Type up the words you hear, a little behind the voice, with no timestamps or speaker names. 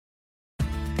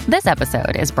This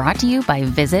episode is brought to you by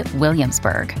Visit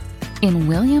Williamsburg. In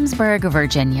Williamsburg,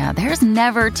 Virginia, there's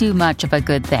never too much of a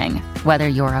good thing. Whether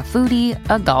you're a foodie,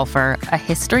 a golfer, a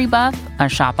history buff, a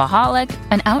shopaholic,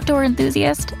 an outdoor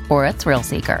enthusiast, or a thrill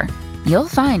seeker, you'll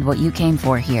find what you came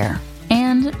for here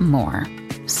and more.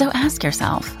 So ask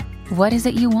yourself, what is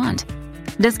it you want?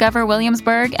 Discover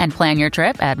Williamsburg and plan your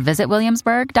trip at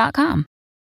visitwilliamsburg.com.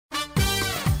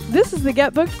 This is the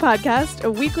Get Booked Podcast,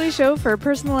 a weekly show for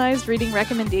personalized reading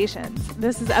recommendations.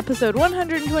 This is episode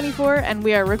 124, and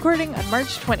we are recording on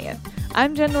March 20th.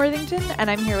 I'm Jen Northington,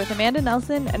 and I'm here with Amanda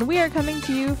Nelson, and we are coming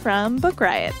to you from Book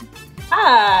Riot.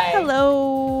 Hi.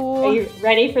 Hello. Are you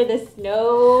ready for the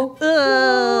snow?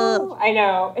 I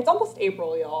know. It's almost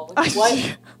April, y'all. Like,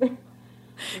 what?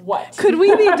 What? Could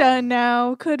we be done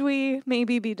now? Could we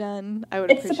maybe be done? I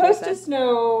would appreciate that. It's supposed to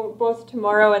snow both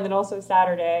tomorrow and then also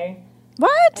Saturday.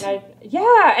 What?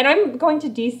 And I'm going to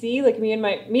DC. Like me and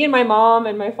my mom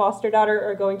and my foster daughter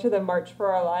are going to the March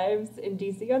for Our Lives in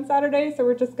DC on Saturday. So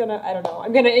we're just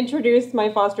I'm gonna introduce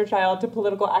my foster child to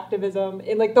political activism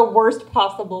in like the worst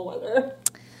possible weather.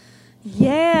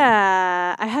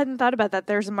 Yeah, I hadn't thought about that.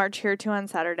 There's a march here too on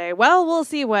Saturday. Well, we'll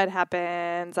see what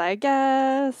happens, I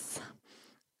guess.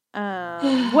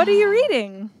 What are you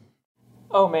reading?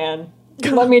 Oh man,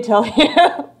 let me tell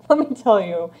you. Let me tell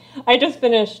you, I just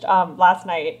finished last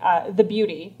night The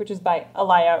Beauty, which is by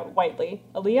Aaliyah Whiteley.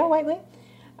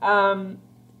 And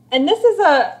this is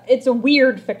it's a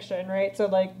weird fiction, right? So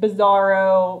like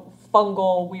bizarro,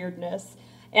 fungal weirdness.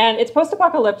 And it's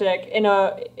post-apocalyptic in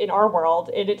our world.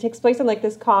 It takes place in like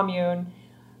this commune.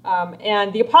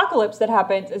 And the apocalypse that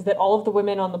happens is that all of the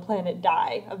women on the planet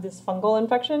die of this fungal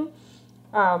infection.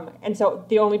 And so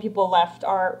the only people left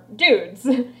are dudes.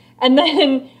 And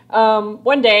then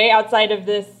one day outside of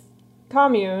this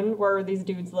commune where these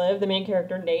dudes live, the main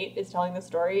character, Nate, is telling the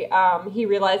story. He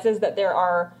realizes that there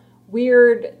are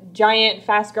weird, giant,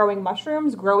 fast-growing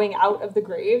mushrooms growing out of the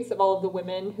graves of all of the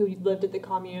women who lived at the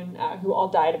commune who all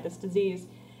died of this disease.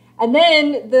 And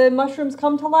then the mushrooms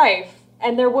come to life,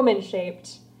 and they're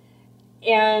woman-shaped.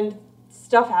 And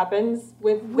stuff happens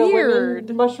with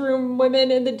the mushroom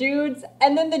women and the dudes,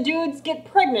 and then the dudes get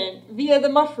pregnant via the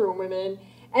mushroom women.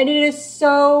 And it is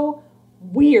so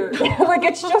weird. Like,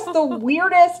 it's just the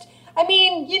weirdest. I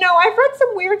mean, I've read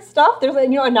some weird stuff. There's,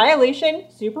 Annihilation,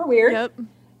 super weird. Yep.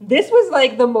 This was,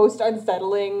 like, the most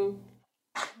unsettling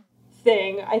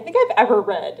thing I think I've ever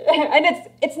read. And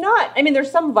it's not,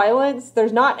 there's some violence.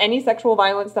 There's not any sexual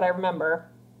violence that I remember.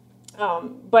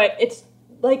 But it's,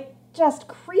 like, just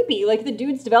creepy. Like, the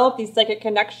dudes develop these psychic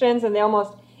connections, and they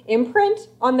almost imprint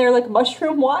on their, like,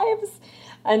 mushroom wives.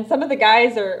 And some of the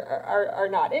guys are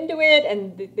not into it,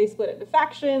 and they split into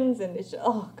factions, and it's just,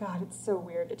 oh god, it's so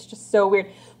weird. It's just so weird.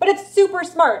 But it's super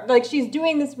smart. Like, she's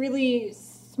doing this really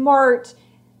smart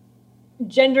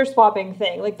gender swapping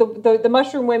thing. Like, the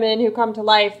mushroom women who come to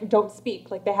life don't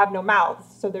speak. Like, they have no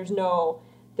mouths, so there's no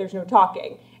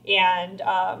talking. And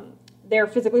they're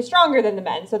physically stronger than the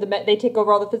men, so they take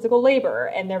over all the physical labor,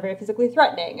 and they're very physically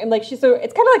threatening. And like it's kind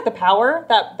of like The Power,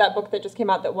 that book that just came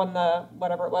out that won the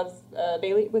whatever it was,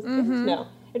 Bailey was no,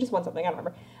 it just won something, I don't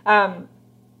remember.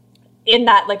 In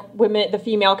that, like, the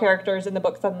female characters in the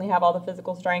book suddenly have all the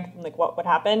physical strength, and like what would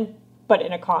happen, but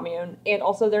in a commune, and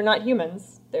also they're not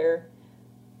humans, they're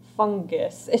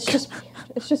fungus. It's just weird.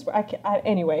 It's just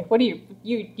anyway. What do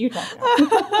you talk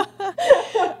about?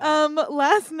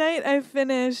 Last night I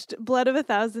finished Blood of a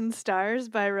Thousand Stars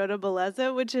by Rhoda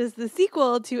Belleza, which is the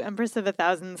sequel to Empress of a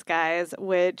Thousand Skies,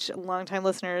 which longtime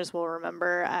listeners will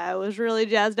remember I was really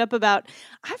jazzed up about.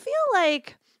 I feel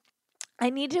like I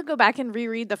need to go back and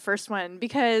reread the first one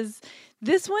because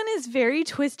this one is very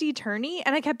twisty-turny,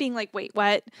 and I kept being like, wait,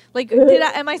 what? Like,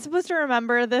 am I supposed to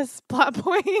remember this plot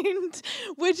point?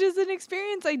 Which is an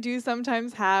experience I do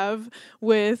sometimes have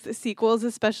with sequels,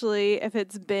 especially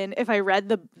if I read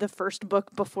the first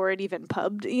book before it even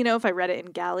pubbed, if I read it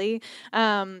in Galley.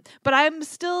 But I'm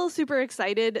still super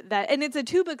excited and it's a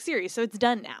 2-book series, so it's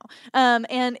done now.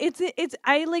 And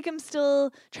I'm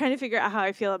still trying to figure out how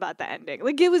I feel about the ending.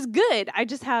 Like, it was good. I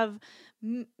just have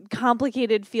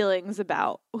complicated feelings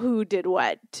about who did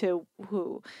what to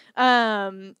who.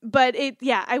 But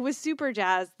I was super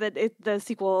jazzed that the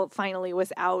sequel finally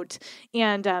was out,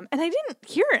 and I didn't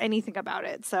hear anything about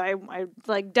it. So I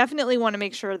like definitely want to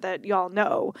make sure that y'all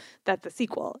know that the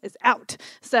sequel is out.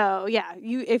 So yeah,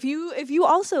 if you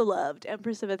also loved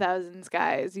Empress of a Thousand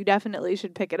Skies, you definitely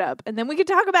should pick it up, and then we could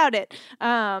talk about it.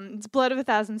 It's Blood of a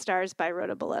Thousand Stars by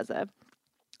Rhoda Belleza.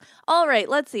 All right,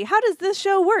 let's see. How does this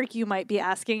show work? You might be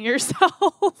asking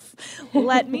yourself.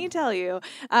 Let me tell you.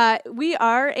 We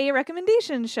are a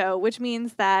recommendation show, which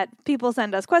means that people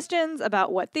send us questions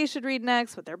about what they should read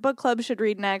next, what their book club should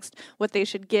read next, what they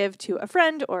should give to a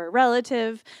friend or a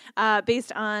relative,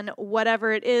 based on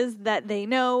whatever it is that they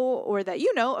know or that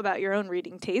you know about your own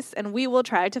reading tastes, and we will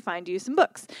try to find you some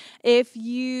books. If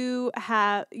you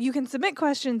can submit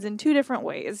questions in two different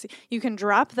ways. You can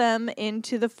drop them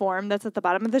into the form that's at the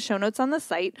bottom of the show notes on the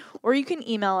site, or you can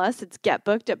email us. It's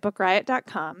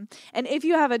getbooked@bookriot.com. And if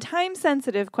you have a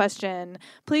time-sensitive question,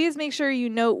 please make sure you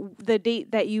note the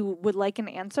date that you would like an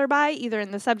answer by, either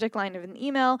in the subject line of an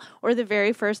email or the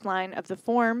very first line of the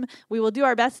form. We will do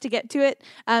our best to get to it.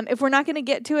 If we're not going to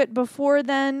get to it before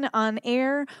then on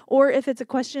air, or if it's a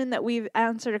question that we've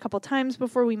answered a couple times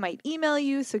before, we might email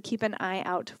you, so keep an eye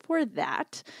out for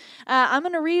that. I'm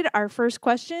going to read our first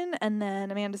question, and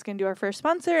then Amanda's going to do our first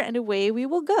sponsor, and away we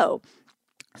will go.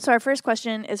 So our first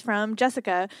question is from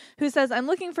Jessica, who says, I'm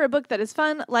looking for a book that is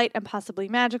fun, light, and possibly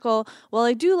magical. While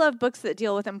I do love books that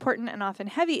deal with important and often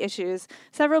heavy issues,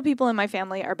 several people in my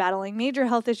family are battling major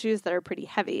health issues that are pretty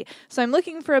heavy. So I'm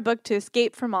looking for a book to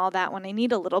escape from all that when I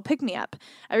need a little pick-me-up.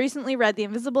 I recently read The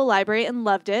Invisible Library and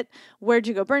loved it. Where'd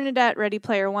You Go, Bernadette, Ready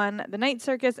Player One, The Night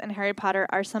Circus, and Harry Potter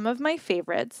are some of my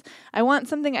favorites. I want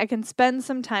something I can spend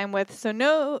some time with, so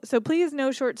please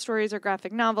no short stories or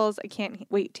graphic novels. I can't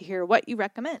wait to hear what you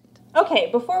recommend. Okay,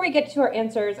 before we get to our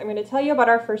answers, I'm going to tell you about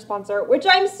our first sponsor, which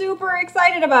I'm super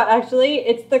excited about, actually.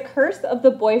 It's The Curse of the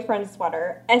Boyfriend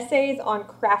Sweater, Essays on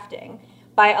Crafting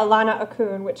by Alana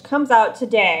Akun, which comes out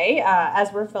today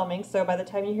as we're filming, so by the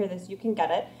time you hear this, you can get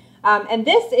it. And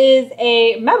this is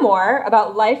a memoir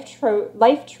about life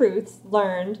truths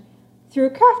learned through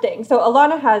crafting. So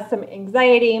Alana has some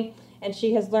anxiety, and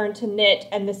she has learned to knit,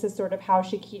 and this is sort of how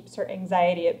she keeps her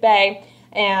anxiety at bay.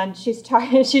 And she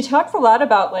talks a lot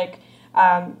about, like,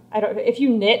 if you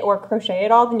knit or crochet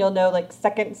at all, then you'll know, like,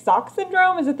 second sock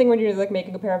syndrome is a thing when you're, like,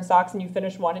 making a pair of socks and you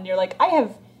finish one and you're like,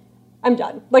 I'm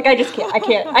done. Like, I just can't.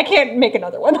 I can't make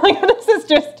another one. Like, this is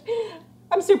just,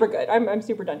 I'm super good. I'm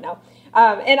super done now.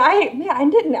 And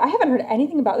I haven't heard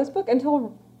anything about this book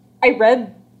until I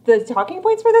read the talking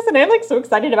points for this, and I'm, like, so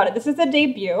excited about it. This is a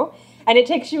debut, and it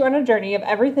takes you on a journey of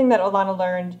everything that Alana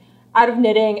learned out of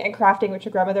knitting and crafting, which her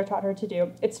grandmother taught her to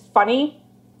do. It's funny.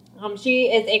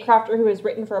 She is a crafter who has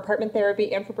written for Apartment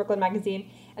Therapy and for Brooklyn Magazine,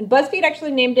 and BuzzFeed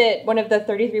actually named it one of the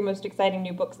 33 most exciting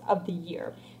new books of the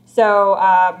year. So,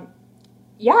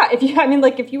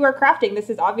 if you are crafting,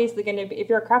 this is obviously going to be, if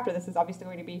you're a crafter, this is obviously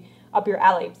going to be up your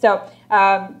alley. So,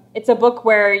 it's a book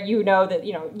where you know that,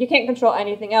 you can't control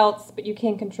anything else, but you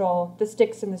can control the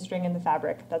sticks and the string and the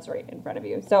fabric that's right in front of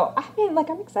you. So, I'm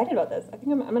excited about this. I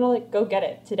think I'm going to go get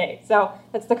it today. So,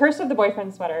 that's The Curse of the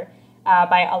Boyfriend Sweater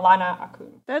by Alana Akun.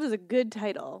 That is a good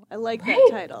title. I like Right?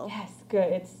 that title. Yes,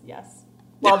 good. Yes.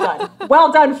 Well done.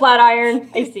 Well done,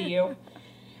 Flatiron. I see you.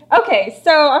 Okay,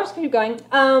 so I'm just going to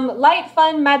keep going. Light,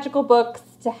 fun, magical books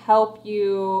to help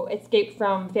you escape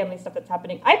from family stuff that's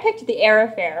happening. I picked The Air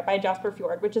Affair by Jasper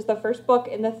Fjord, which is the first book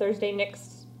in the Thursday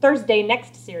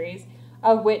Next series,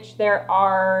 of which there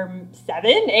are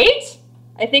 7, 8?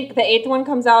 I think the 8th one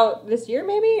comes out this year,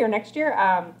 maybe, or next year.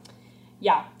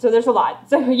 So there's a lot.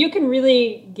 So you can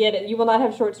really get it. You will not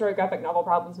have short story graphic novel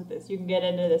problems with this. You can get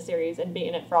into this series and be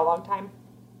in it for a long time.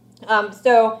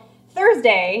 So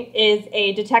Thursday is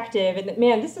a detective, and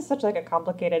man, this is such like a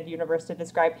complicated universe to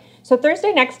describe. So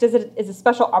Thursday Next is a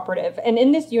special operative, and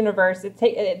in this universe,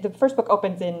 the first book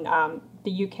opens in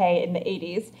the UK in the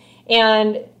 80s,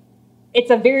 and it's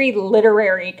a very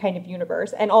literary kind of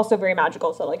universe, and also very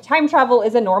magical. So like time travel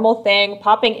is a normal thing.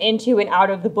 Popping into and out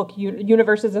of the book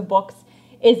universes of books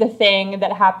is a thing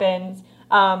that happens.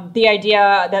 The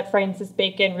idea that Francis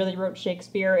Bacon really wrote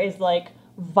Shakespeare is like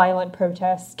violent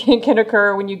protests can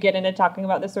occur when you get into talking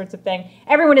about this sorts of thing.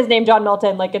 Everyone is named John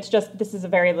Milton. Like, it's just, this is a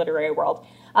very literary world.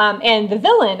 And the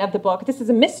villain of the book, this is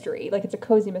a mystery, like it's a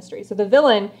cozy mystery. So the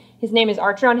villain, his name is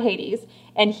Archer on Hades,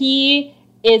 and he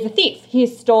is a thief.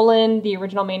 He's stolen the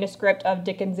original manuscript of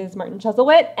Dickens's Martin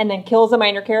Chuzzlewit and then kills a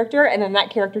minor character, and then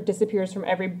that character disappears from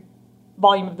every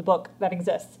volume of the book that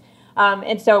exists.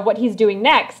 And so what he's doing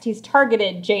next, he's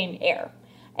targeted Jane Eyre.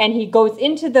 And he goes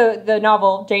into the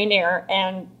novel Jane Eyre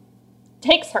and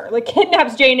takes her, like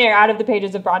kidnaps Jane Eyre out of the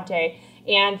pages of Bronte.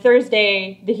 And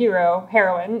Thursday, the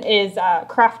heroine, is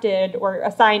crafted or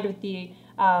assigned with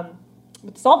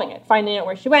solving it, finding out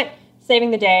where she went,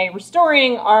 saving the day,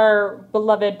 restoring our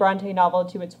beloved Bronte novel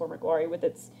to its former glory with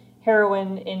its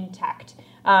heroine intact.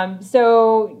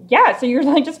 So you're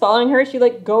like just following her. She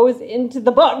like goes into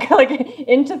the book, like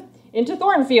into into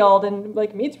Thornfield and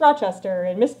like meets Rochester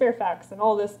and Miss Fairfax and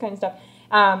all this kind of stuff.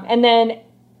 And then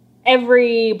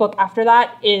every book after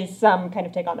that is some kind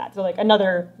of take on that. So like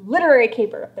another literary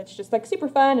caper that's just like super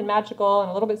fun and magical and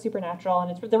a little bit supernatural,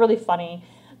 and they're really funny.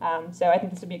 So I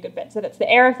think this would be a good fit. So that's The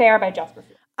Air Affair by Jasper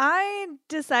Fforde. I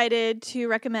decided to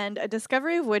recommend A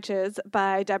Discovery of Witches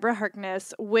by Deborah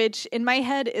Harkness, which in my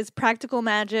head is practical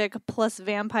magic plus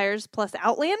vampires plus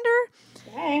Outlander.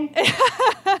 Dang.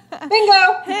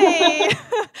 Bingo! Hey!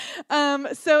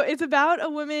 So it's about a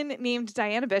woman named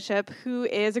Diana Bishop who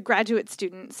is a graduate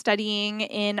student studying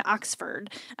in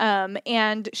Oxford.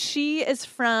 And she is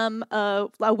from a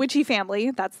witchy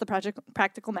family. That's the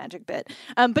practical magic bit.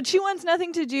 But she wants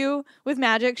nothing to do with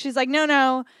magic. She's like,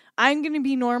 no, I'm going to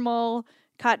be normal.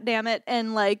 God damn it.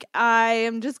 And like, I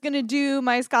am just going to do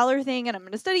my scholar thing and I'm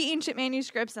going to study ancient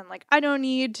manuscripts. And like, I don't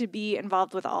need to be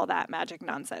involved with all that magic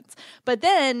nonsense. But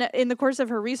then in the course of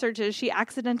her researches, she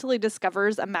accidentally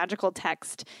discovers a magical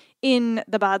text in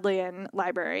the Bodleian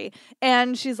Library.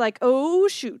 And she's like, oh,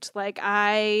 shoot. Like,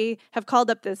 I have called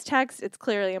up this text. It's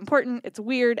clearly important. It's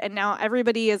weird. And now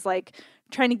everybody is like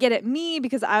trying to get at me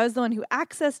because I was the one who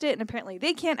accessed it. And apparently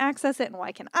they can't access it. And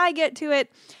why can I get to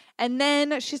it? And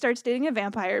then she starts dating a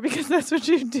vampire because that's what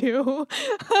you do.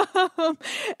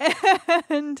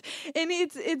 And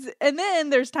then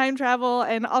there's time travel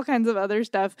and all kinds of other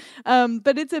stuff.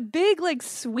 But it's a big, like,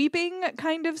 sweeping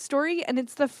kind of story, and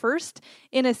it's the first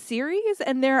in a series.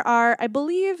 And there are, I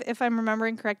believe, if I'm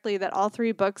remembering correctly, that all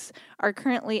 3 books are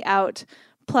currently out.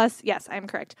 Plus, yes, I'm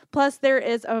correct. Plus,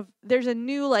 there's a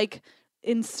new, like,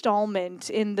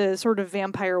 installment in the sort of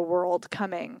vampire world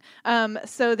coming.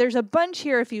 So there's a bunch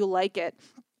here if you like it.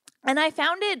 And I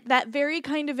found it that very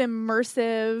kind of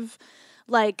immersive,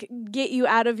 like get you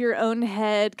out of your own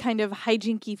head, kind of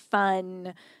hijinky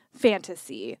fun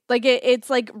fantasy. Like it's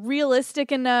like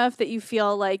realistic enough that you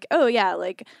feel like, oh yeah,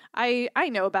 like I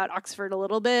know about Oxford a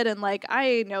little bit and like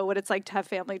I know what it's like to have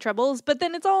family troubles, but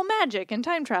then it's all magic and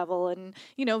time travel and,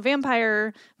 you know,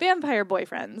 vampire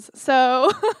boyfriends. So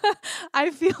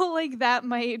I feel like that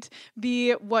might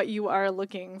be what you are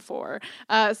looking for.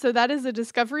 So that is A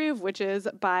Discovery of Witches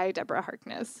by Deborah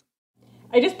Harkness.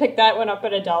 I just picked that one up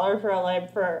at $1 for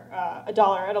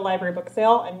 $1 at a library book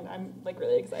sale, and I'm like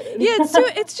really excited. Yeah,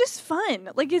 it's just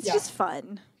fun. Like it's just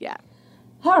fun. Yeah.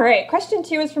 All right. Question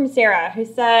 2 is from Sarah, who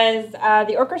says,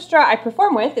 the orchestra I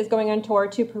perform with is going on tour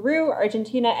to Peru,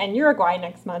 Argentina, and Uruguay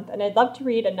next month, and I'd love to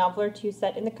read a novel or 2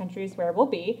 set in the countries where we'll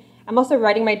be. I'm also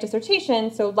writing my dissertation,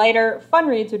 so lighter, fun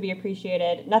reads would be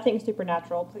appreciated. Nothing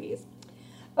supernatural, please.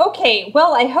 Okay,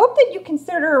 well, I hope that you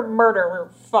consider murder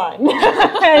fun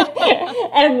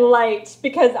and light,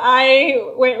 because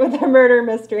I went with a murder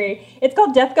mystery. It's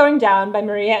called Death Going Down by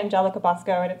Maria Angelica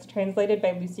Bosco, and it's translated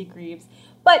by Lucy Greaves.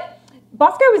 But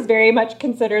Bosco was very much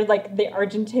considered like the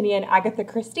Argentinian Agatha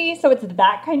Christie, so it's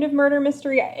that kind of murder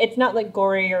mystery. It's not like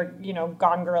gory or, you know,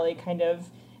 Gone Girly kind of,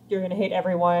 you're going to hate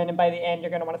everyone, and by the end you're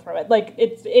going to want to throw it. Like,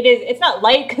 it's not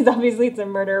light, because obviously it's a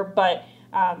murder, but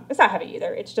it's not heavy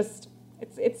either. It's just...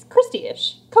 It's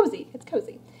Christie-ish. Cozy. It's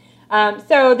cozy.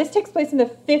 So this takes place in the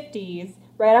 50s,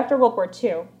 right after World War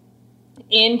II,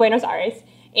 in Buenos Aires.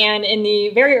 And in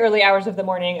the very early hours of the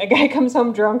morning, a guy comes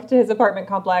home drunk to his apartment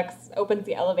complex, opens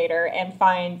the elevator, and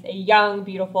finds a young,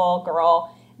 beautiful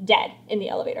girl dead in the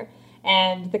elevator.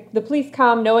 And the police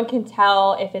come. No one can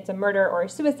tell if it's a murder or a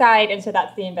suicide, and so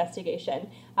that's the investigation.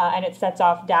 And it sets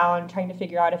off down trying to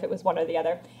figure out if it was one or the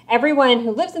other. Everyone who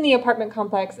lives in the apartment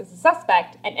complex is a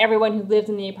suspect, and everyone who lives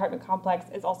in the apartment complex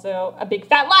is also a big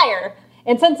fat liar.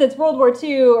 And since it's World War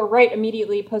II, or right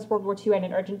immediately post-World War II and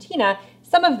in Argentina,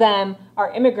 some of them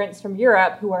are immigrants from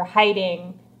Europe who are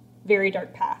hiding very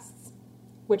dark pasts,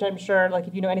 which I'm sure, like,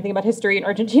 if you know anything about history in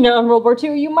Argentina and World War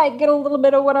II, you might get a little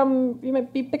bit of you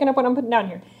might be picking up what I'm putting down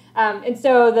here. And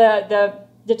so the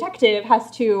detective has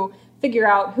to figure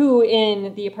out who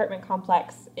in the apartment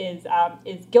complex is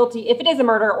guilty, if it is a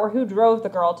murder, or who drove the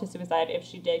girl to suicide if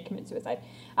she did commit suicide.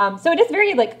 So it is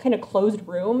very, like, kind of closed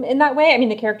room in that way. I mean,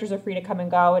 the characters are free to come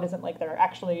and go. It isn't like they're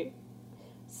actually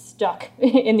stuck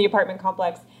in the apartment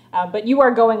complex. But you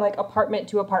are going, like, apartment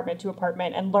to apartment to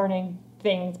apartment and learning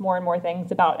things, more and more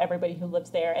things about everybody who lives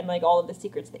there and, like, all of the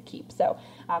secrets they keep. So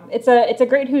it's a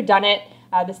great whodunit.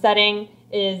 The setting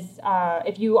is,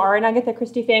 if you are an Agatha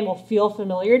Christie fan, will feel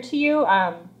familiar to you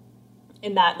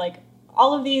in that, like,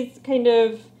 all of these kind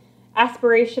of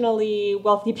aspirationally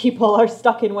wealthy people are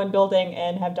stuck in one building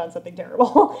and have done something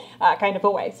terrible kind of a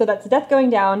way. So that's Death Going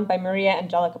Down by Maria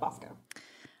Angelica Bosco.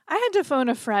 I had to phone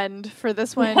a friend for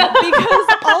this one because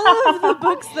all of the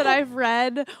books that I've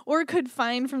read or could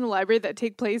find from the library that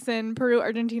take place in Peru,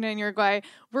 Argentina, and Uruguay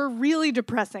were really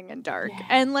depressing and dark. Yeah.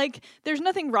 And like, there's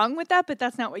nothing wrong with that, but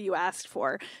that's not what you asked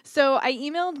for. So I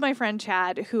emailed my friend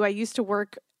Chad, who I used to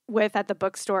work with at the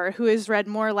bookstore, who has read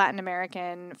more Latin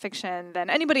American fiction than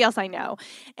anybody else I know.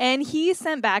 And he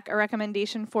sent back a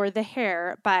recommendation for The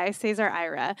Hare by Cesar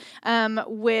Aira,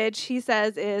 which he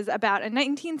says is about a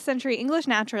 19th century English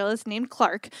naturalist named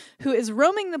Clark, who is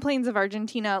roaming the plains of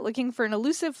Argentina looking for an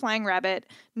elusive flying rabbit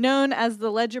known as the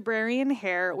Legibrarian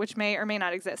hare, which may or may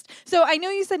not exist. So I know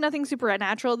you said nothing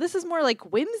supernatural. This is more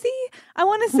like whimsy, I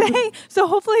want to say. So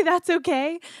hopefully that's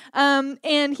okay.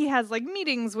 And he has like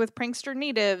meetings with prankster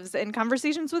natives and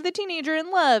conversations with a teenager in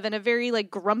love and a very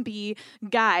like grumpy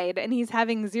guide, and he's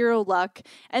having zero luck.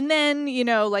 And then, you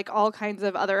know, like all kinds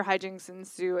of other hijinks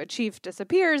ensue. A chief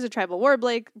disappears, a tribal war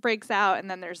breaks out, and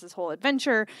then there's this whole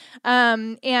adventure.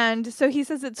 And so he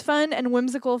says it's fun and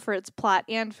whimsical for its plot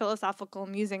and philosophical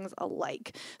musings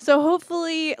alike. So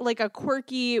hopefully like a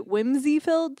quirky,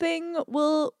 whimsy-filled thing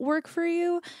will work for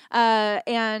you.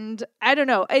 And I don't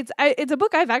know. It's a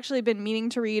book I've actually been meaning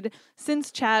to read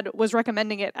since Chad was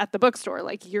recommending it at the bookstore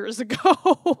like years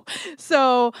ago.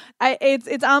 So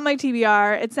it's on my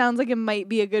TBR. It sounds like it might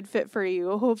be a good fit for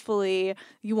you. Hopefully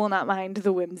you will not mind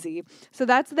the whimsy. So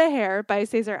that's The Hare by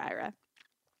Cesar Aira.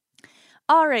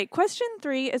 All right, question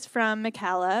 3 is from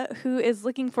Mikala, who is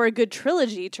looking for a good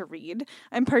trilogy to read.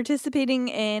 I'm participating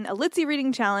in a Litzy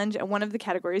reading challenge, and one of the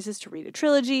categories is to read a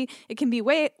trilogy. It can be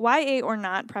YA or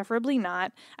not, preferably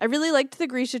not. I really liked the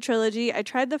Grisha trilogy. I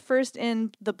tried the first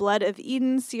in the Blood of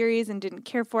Eden series and didn't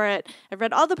care for it. I've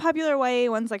read all the popular YA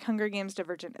ones like Hunger Games,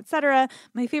 Divergent, etc.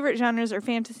 My favorite genres are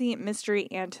fantasy, mystery,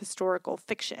 and historical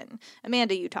fiction.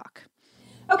 Amanda, you talk.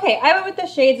 Okay, I went with the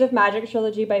Shades of Magic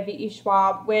trilogy by V.E.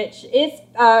 Schwab, which is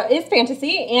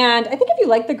fantasy, and I think if you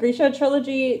like the Grisha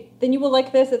trilogy, then you will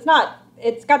like this. It's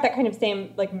got that kind of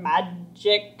same like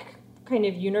magic kind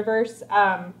of universe,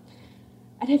 and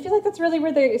I feel like that's really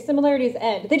where the similarities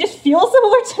end. They just feel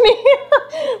similar to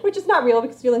me, which is not real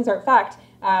because feelings aren't fact.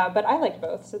 But I liked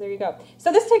both, so there you go.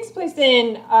 So this takes place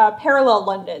in parallel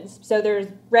Londons. So there's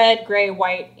red, gray,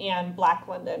 white, and black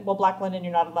London. Well, black London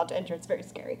you're not allowed to enter. It's very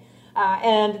scary.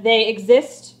 And they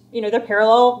exist, they're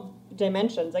parallel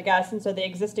dimensions, I guess, and so they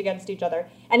exist against each other.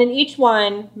 And in each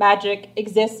one, magic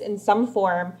exists in some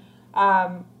form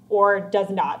or does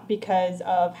not because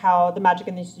of how the magic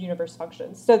in this universe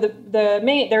functions. So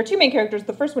there are two main characters.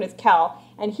 The first one is Kel,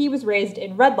 and he was raised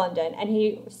in Red London, and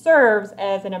he serves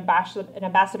as an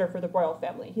ambassador for the royal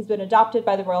family. He's been adopted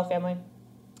by the royal family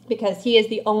because he is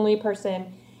the only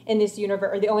person in this universe,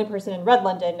 or the only person in Red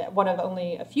London, one of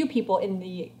only a few people in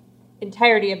the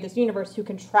entirety of this universe who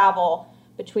can travel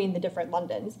between the different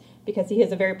Londons because he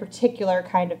is a very particular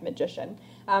kind of magician.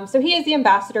 So he is the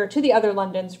ambassador to the other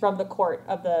Londons from the court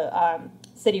of the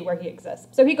city where he exists.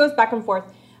 So he goes back and forth.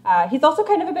 He's also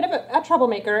kind of a bit of a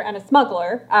troublemaker and a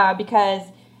smuggler because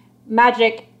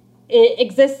magic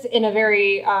exists in a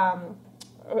very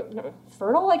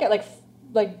fertile,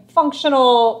 like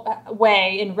functional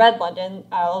way in Red London.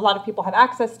 A lot of people have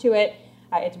access to it.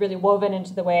 It's really woven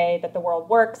into the way that the world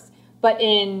works. But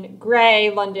in Grey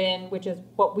London, which is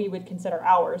what we would consider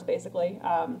ours, basically,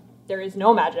 there is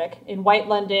no magic. In White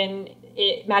London,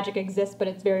 magic exists, but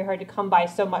it's very hard to come by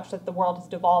so much that the world has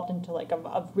devolved into like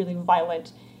a really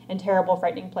violent and terrible,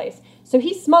 frightening place. So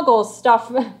he smuggles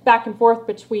stuff back and forth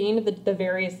between the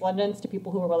various Londons to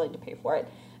people who are willing to pay for it,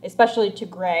 especially to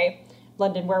Grey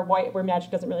London, where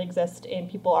magic doesn't really exist, and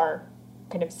people are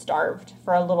kind of starved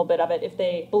for a little bit of it if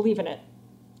they believe in it.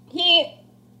 He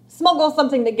smuggles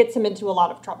something that gets him into a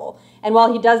lot of trouble. And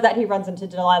while he does that, he runs into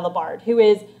Delilah Bard, who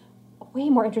is way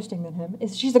more interesting than him.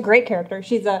 She's a great character.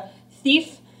 She's a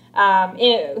thief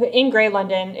in Grey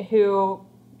London who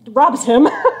robs him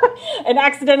and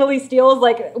accidentally steals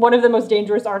like one of the most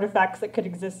dangerous artifacts that could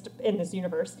exist in this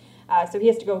universe. So he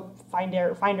has to go find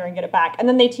her and get it back. And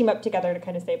then they team up together to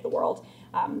kind of save the world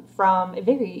from a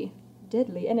very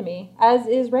deadly enemy, as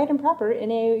is right and proper in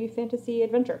a fantasy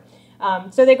adventure.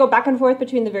 So they go back and forth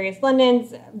between the various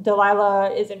Londons.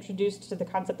 Delilah is introduced to the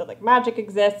concept that like magic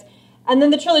exists. And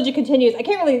then the trilogy continues. I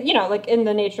can't really, like in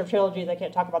the nature of trilogies, I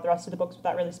can't talk about the rest of the books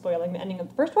without really spoiling the ending of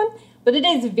the first one. But it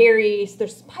is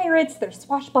there's pirates, there's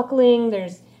swashbuckling,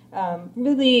 there's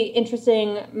really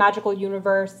interesting magical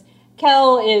universe.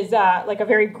 Kel is like a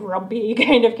very grumpy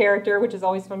kind of character, which is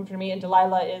always fun for me. And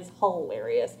Delilah is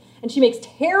hilarious. And she makes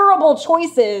terrible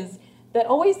choices that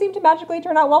always seem to magically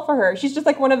turn out well for her. She's just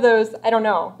like one of those, I don't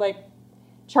know, like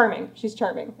charming. She's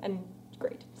charming and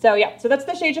great. So yeah, so that's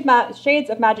the Shades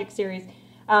of Magic series.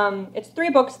 It's 3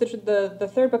 books.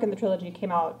 The third book in the trilogy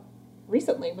came out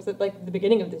recently. Was it like the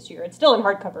beginning of this year? It's still in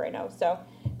hardcover, I know. So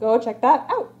go check that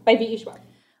out by V.E. Schwab.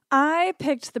 I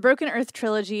picked the Broken Earth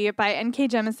trilogy by N.K.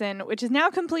 Jemisin, which is now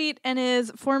complete and is,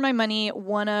 for my money,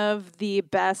 one of the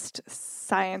best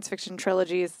science fiction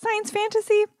trilogies. Science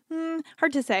fantasy?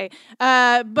 Hard to say.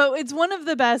 But it's one of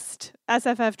the best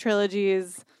SFF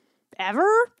trilogies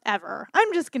ever.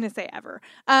 I'm just going to say ever.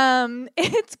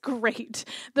 It's great.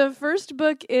 The first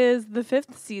book is the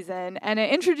 5th season, and it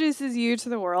introduces you to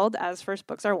the world, as first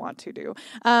books are wont to do,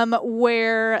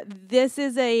 where this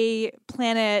is a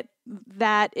planet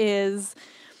that is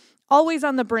always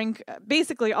on the brink,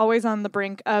 basically always on the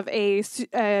brink of a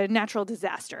natural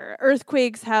disaster.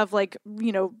 Earthquakes have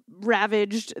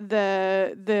ravaged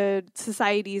the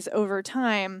societies over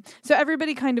time. So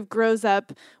everybody kind of grows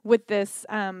up with this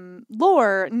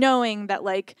lore, knowing that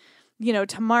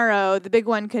tomorrow the big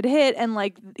one could hit, and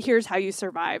here's how you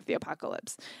survive the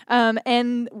apocalypse.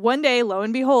 And one day, lo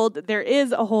and behold, there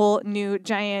is a whole new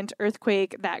giant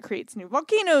earthquake that creates new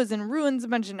volcanoes and ruins a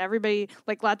bunch, and everybody,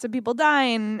 lots of people die,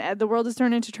 and the world is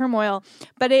turned into turmoil.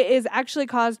 But it is actually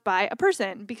caused by a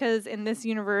person, because in this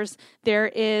universe,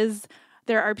 there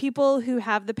are people who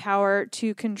have the power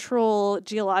to control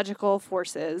geological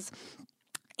forces.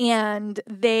 And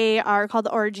they are called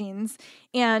the Origines,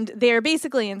 and they are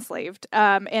basically enslaved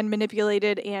and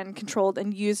manipulated and controlled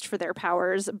and used for their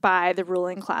powers by the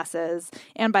ruling classes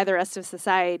and by the rest of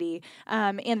society.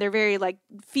 And they're very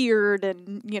feared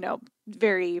and,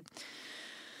 very...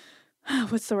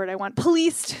 what's the word I want?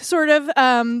 Policed, sort of,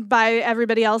 by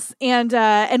everybody else. And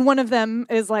one of them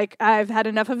is I've had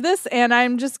enough of this, and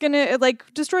I'm just gonna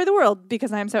destroy the world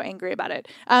because I'm so angry about it.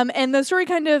 And the story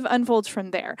kind of unfolds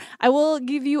from there. I will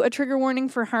give you a trigger warning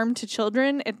for harm to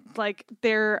children.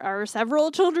 There are several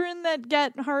children that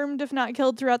get harmed, if not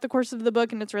killed, throughout the course of the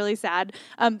book, and it's really sad.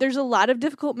 There's a lot of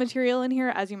difficult material in here,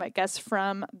 as you might guess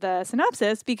from the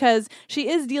synopsis, because she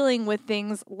is dealing with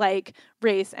things like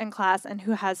race and class and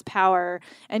who has power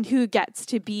and who gets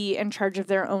to be in charge of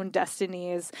their own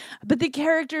destinies. But the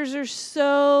characters are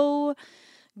so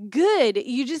good.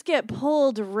 You just get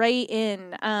pulled right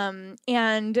in.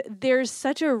 And there's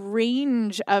such a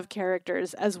range of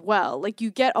characters as well. You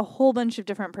get a whole bunch of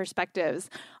different perspectives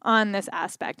on this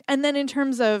aspect. And then in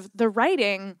terms of the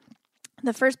writing,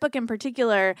 the first book in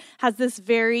particular has this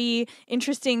very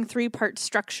interesting 3-part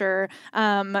structure.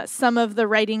 Some of the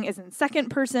writing is in second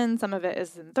person, some of it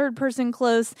is in third person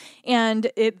close,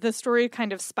 and the story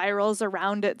kind of spirals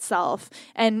around itself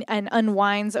and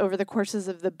unwinds over the courses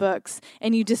of the books.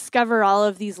 And you discover all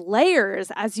of these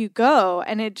layers as you go,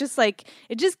 and it just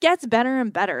gets better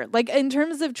and better. In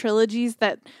terms of trilogies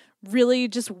that really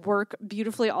just work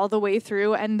beautifully all the way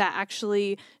through and that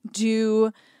actually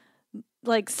do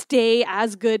stay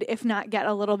as good, if not get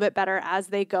a little bit better as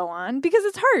they go on, because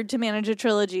it's hard to manage a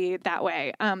trilogy that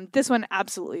way. This one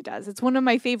absolutely does. It's one of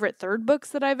my favorite third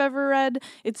books that I've ever read.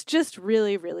 It's just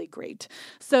really, really great.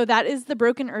 So that is the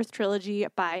Broken Earth trilogy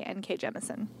by N.K.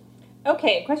 Jemisin.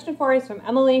 Okay, question 4 is from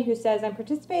Emily, who says, I'm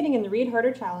participating in the Read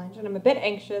Harder Challenge, and I'm a bit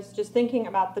anxious just thinking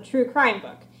about the true crime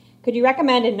book. Could you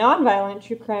recommend a non-violent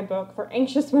true crime book for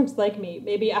anxious wimps like me?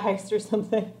 Maybe a heist or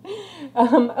something.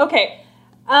 Okay.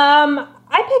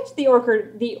 I picked The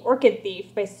Orchid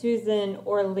Thief by Susan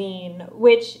Orlean,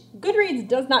 which Goodreads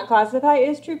does not classify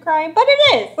as true crime, but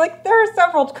it is. There are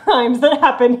several crimes that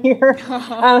happen here. There's a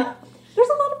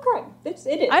lot of crime. It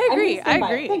is. I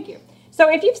agree. Thank you. So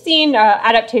if you've seen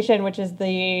Adaptation, which is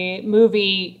the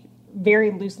movie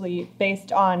very loosely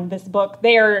based on this book,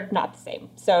 they are not the same.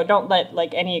 So don't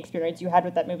let any experience you had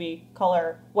with that movie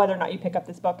color whether or not you pick up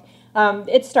this book.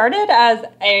 It started as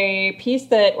a piece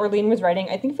that Orlean was writing,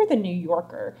 I think for the New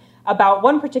Yorker, about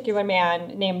one particular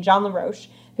man named John LaRoche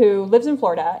who lives in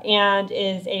Florida and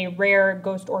is a rare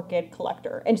ghost orchid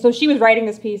collector. And so she was writing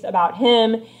this piece about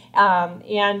him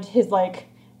and his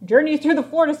journey through the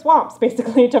Florida swamps,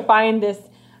 basically, to find this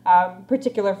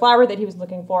particular flower that he was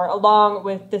looking for, along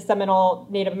with the Seminole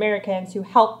Native Americans who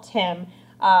helped him,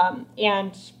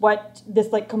 and what this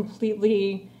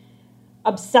completely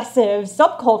obsessive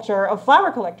subculture of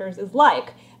flower collectors is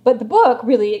like. But the book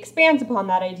really expands upon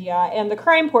that idea, and the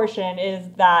crime portion is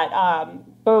that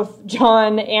both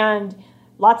John and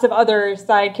lots of other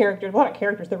side characters,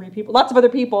 lots of other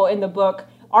people in the book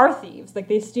are thieves.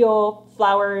 They steal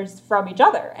flowers from each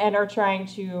other and are trying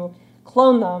to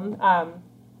clone them.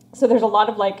 So there's a lot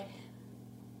of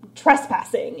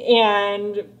trespassing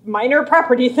and minor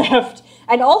property theft.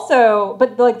 And also,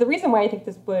 but the reason why I think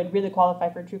this would really qualify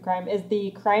for true crime is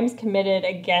the crimes committed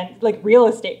against real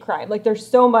estate crime. There's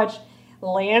so much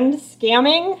land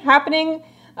scamming happening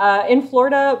in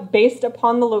Florida based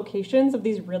upon the locations of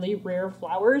these really rare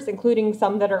flowers, including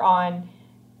some that are on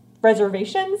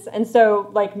reservations. And so,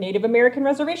 like, Native American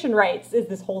reservation rights is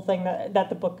this whole thing that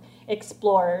the book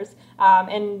explores.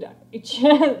 And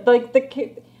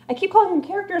like I keep calling them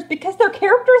characters because they're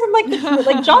characters, and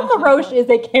like John LaRoche is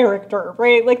a character,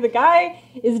 right? Like, the guy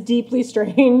is deeply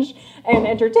strange and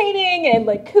entertaining and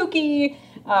like kooky.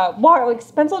 Like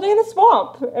spends all day in the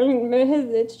swamp. I mean,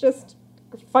 it's just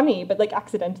funny, but like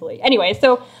accidentally. Anyway,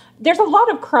 so there's a lot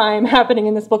of crime happening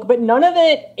in this book, but none of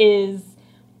it is.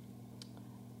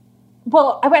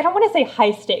 Well, I don't want to say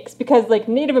high stakes, because like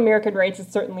Native American rights is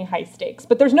certainly high stakes,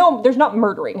 but there's not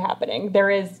murdering happening. There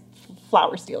is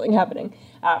flower stealing happening.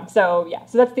 So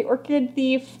that's The Orchid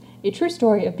Thief, A True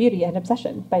Story of Beauty and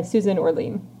Obsession by Susan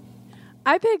Orlean.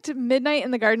 I picked Midnight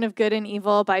in the Garden of Good and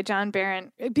Evil by John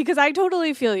Berendt because I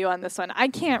totally feel you on this one. I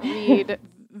can't read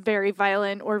very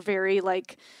violent or very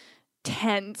like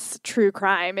tense true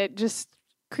crime. It just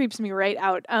creeps me right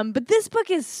out. But this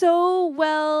book is so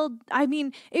well, I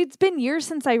mean, it's been years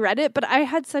since I read it, but I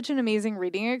had such an amazing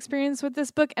reading experience with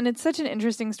this book, and it's such an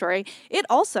interesting story. It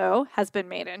also has been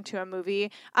made into a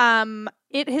movie.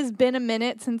 It has been a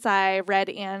minute since I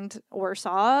read or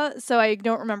saw, so I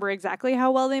don't remember exactly how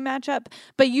well they match up,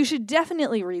 but you should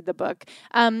definitely read the book.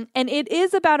 And it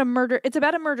is about a murder. It's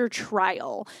about a murder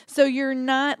trial. So you're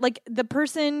not, like, the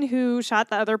person who shot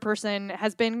the other person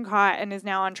has been caught and is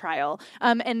now on trial.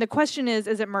 And the question is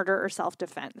it murder or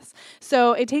self-defense?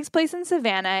 So it takes place in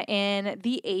Savannah in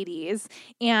the 80s,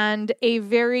 and a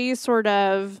very sort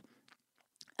of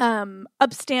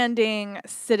upstanding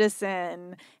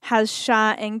citizen has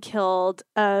shot and killed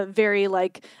a very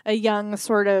like a young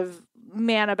sort of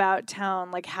man about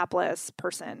town, like hapless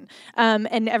person.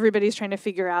 And everybody's trying to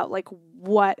figure out like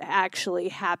what actually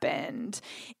happened.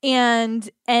 And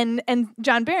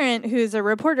John Berendt, who's a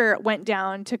reporter, went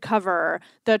down to cover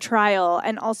the trial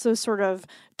and also sort of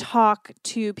talk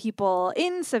to people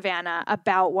in Savannah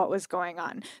about what was going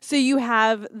on. So you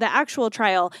have the actual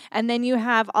trial, and then you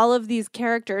have all of these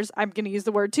characters. I'm going to use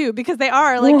the word too, because they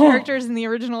are like characters in the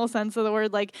original sense of the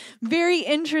word, like very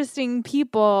interesting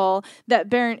people that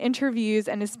Berendt interviews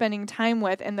and is spending time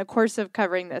with in the course of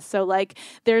covering this. So like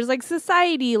there's like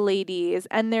society ladies,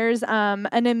 and there's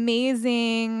an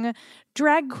amazing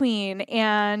drag queen,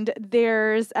 and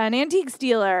there's an antique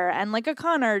dealer, and like a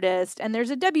con artist, and there's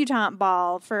a debutante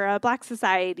ball for a black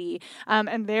society,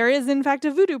 and there is in fact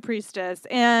a voodoo priestess,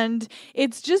 and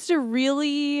it's just a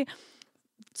really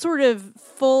sort of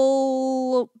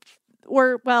full,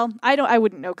 or, well, I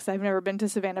wouldn't know because I've never been to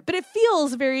Savannah, but it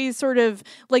feels very sort of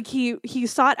like he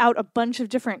sought out a bunch of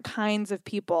different kinds of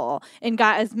people and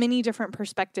got as many different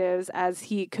perspectives as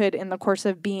he could in the course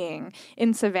of being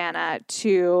in Savannah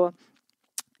to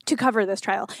cover this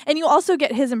trial. And you also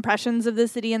get his impressions of the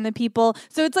city and the people.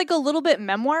 So it's like a little bit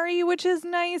memoir-y, which is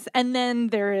nice. And then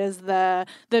there is the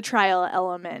trial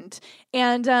element.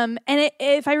 And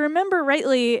if I remember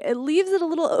rightly, it leaves it a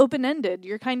little open-ended.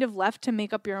 You're kind of left to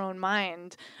make up your own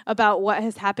mind about what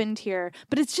has happened here.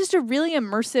 But it's just a really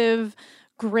immersive,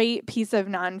 great piece of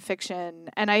nonfiction,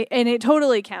 and it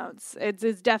totally counts.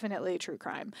 It's definitely true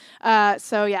crime.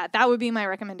 So yeah, that would be my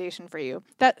recommendation for you.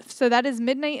 That is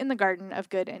Midnight in the Garden of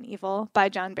Good and Evil by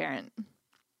John Berendt.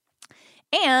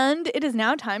 And it is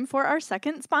now time for our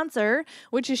second sponsor,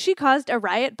 which is She Caused a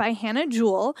Riot by Hannah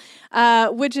Jewell,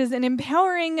 which is an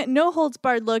empowering,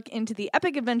 no-holds-barred look into the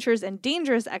epic adventures and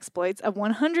dangerous exploits of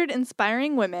 100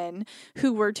 inspiring women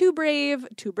who were too brave,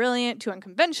 too brilliant, too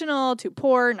unconventional, too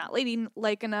poor, not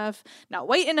ladylike enough, not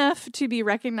white enough to be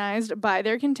recognized by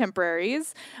their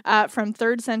contemporaries, from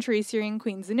 3rd century Syrian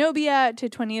Queen Zenobia to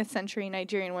 20th century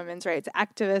Nigerian women's rights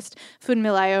activist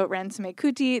Funmilayo Ransome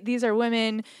Kuti. These are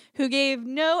women who gave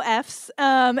no Fs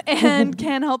and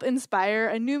can help inspire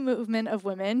a new movement of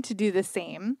women to do the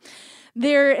same.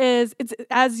 It's,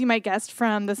 as you might guess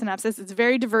from the synopsis, it's a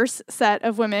very diverse set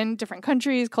of women, different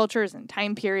countries, cultures, and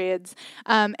time periods,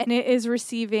 and it is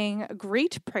receiving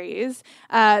great praise.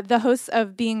 The hosts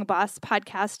of Being a Boss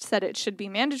podcast said it should be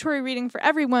mandatory reading for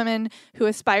every woman who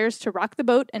aspires to rock the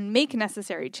boat and make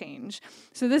necessary change.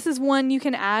 So this is one you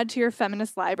can add to your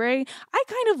feminist library. I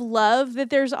kind of love that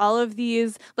there's all of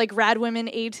these like rad women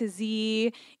A to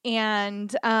Z,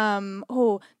 and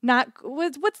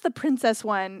what's the princess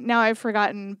one? Now I've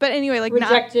forgotten, but anyway, like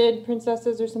Rejected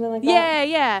Princesses or something like that.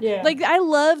 Yeah. Like I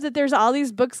love that there's all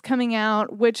these books coming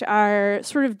out which are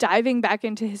sort of diving back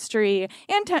into history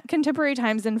and contemporary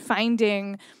times and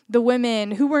finding the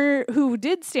women who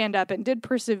did stand up and did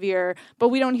persevere, but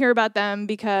we don't hear about them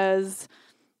because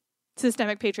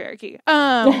systemic patriarchy.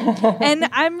 And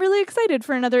I'm really excited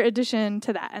for another addition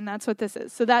to that, and that's what this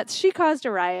is. So that's She Caused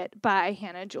a Riot by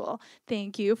Hannah Jewell.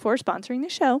 Thank you for sponsoring the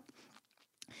show.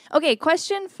 Okay,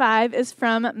 question 5 is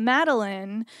from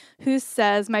Madeline, who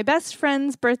says, my best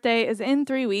friend's birthday is in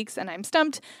 3 weeks, and I'm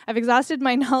stumped. I've exhausted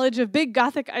my knowledge of big,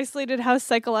 gothic, isolated house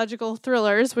psychological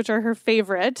thrillers, which are her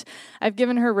favorite. I've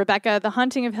given her Rebecca, The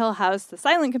Haunting of Hill House, The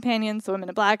Silent Companions, The Women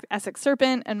in Black, Essex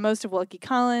Serpent, and most of Wilkie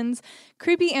Collins.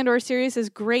 Creepy and or serious is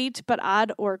great, but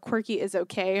odd or quirky is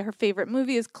okay. Her favorite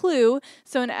movie is Clue,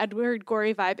 so an Edward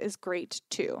Gorey vibe is great,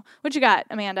 too. What you got,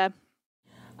 Amanda?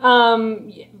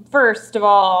 First of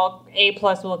all, A+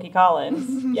 Wilkie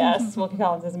Collins. Yes, Wilkie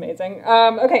Collins is amazing.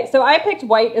 Okay, so I picked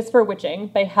White is for Witching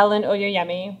by Helen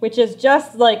Oyeyemi, which is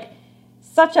just like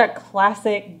such a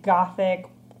classic gothic,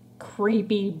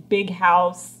 creepy, big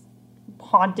house,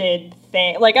 haunted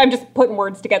thing. Like, I'm just putting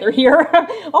words together here.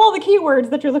 All the keywords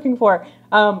that you're looking for.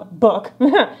 Book.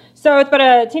 So it's about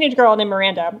a teenage girl named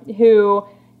Miranda who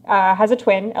has a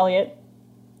twin, Elliot.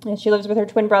 And she lives with her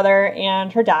twin brother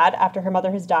and her dad after her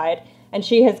mother has died. And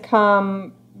she has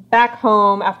come back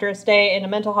home after a stay in a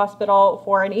mental hospital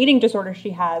for an eating disorder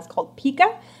she has called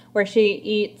pica, where she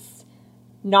eats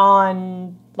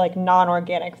non-organic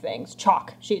things.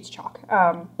 Chalk. She eats chalk.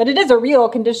 But it is a real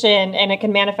condition, and it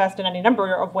can manifest in any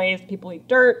number of ways. People eat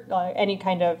dirt, any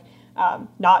kind of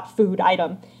not food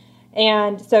item.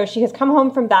 And so she has come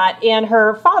home from that, and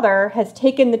her father has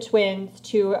taken the twins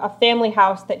to a family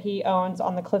house that he owns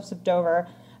on the cliffs of Dover,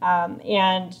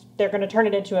 and they're going to turn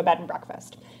it into a bed and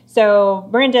breakfast. So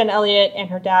Miranda and Elliot and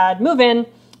her dad move in,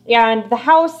 and the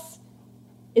house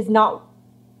is not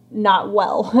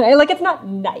well. Like, it's not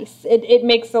nice. It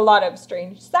makes a lot of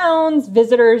strange sounds.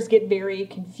 Visitors get very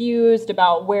confused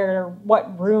about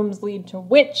what rooms lead to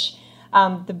which.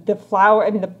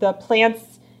 The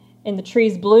plants and the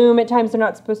trees bloom at times they're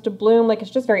not supposed to bloom. Like, it's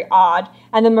just very odd.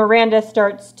 And then Miranda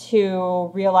starts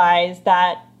to realize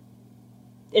that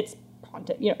it's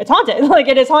haunted. It's haunted. Like,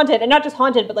 it is haunted. And not just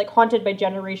haunted, but like haunted by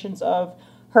generations of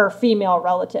her female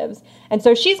relatives. And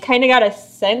so she's kind of got a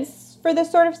sense for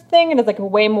this sort of thing and is like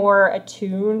way more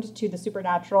attuned to the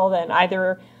supernatural than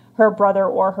either her brother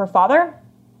or her father.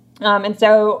 And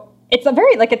so it's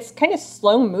it's kind of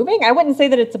slow moving. I wouldn't say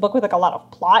that it's a book with like a lot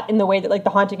of plot in the way that like The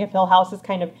Haunting of Hill House is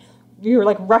kind of, you're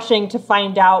like rushing to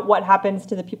find out what happens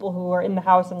to the people who are in the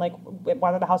house and like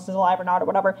whether the house is alive or not or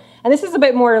whatever. And this is a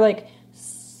bit more like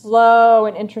slow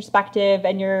and introspective,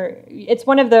 and it's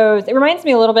one of those, it reminds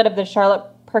me a little bit of the Charlotte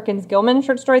Perkins Gilman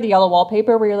short story, The Yellow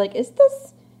Wallpaper, where you're like, is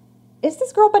this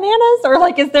girl bananas? Or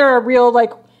like, is there a real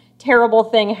like terrible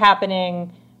thing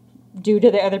happening due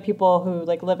to the other people who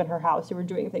like live in her house who are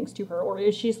doing things to her? Or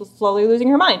is she slowly losing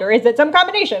her mind? Or is it some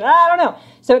combination? I don't know.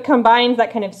 So it combines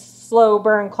that kind of slow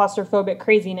burn claustrophobic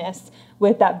craziness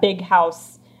with that big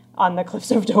house on the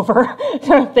cliffs of Dover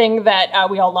thing that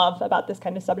we all love about this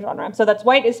kind of subgenre. So that's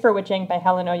White is for Witching by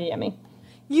Helen Oyeyemi.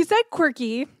 You said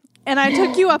quirky, and I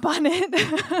took you up on it.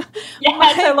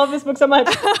 Yes, I love this book so much.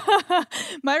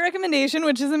 My recommendation,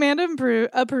 which is Amanda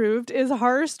approved, is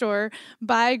Horror Store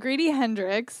by Grady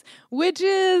Hendrix, which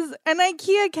is an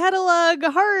IKEA catalog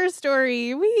horror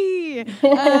story. Whee!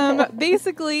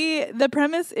 Basically, the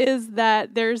premise is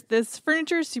that there's this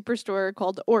furniture superstore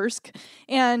called Orsk,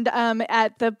 and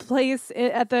at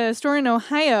the store in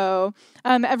Ohio,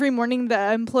 every morning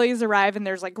the employees arrive and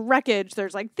there's like wreckage,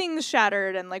 there's like things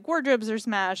shattered and like wardrobes are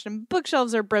smashed and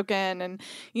bookshelves are broken, and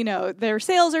their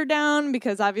sales are down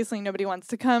because obviously nobody wants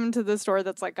to come to the store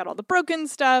that's like got all the broken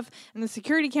stuff, and the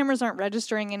security cameras aren't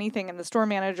registering anything, and the store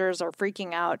managers are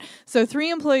freaking out. So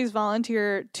 3 employees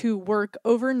volunteer to work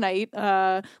overnight,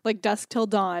 like dusk till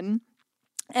dawn.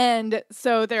 And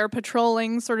so they're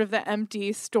patrolling sort of the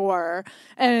empty store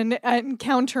and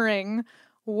encountering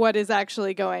what is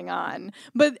actually going on.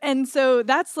 And so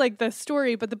that's like the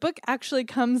story, but the book actually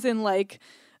comes in like,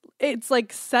 it's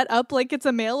like set up like it's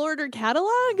a mail order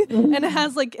catalog, and it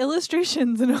has like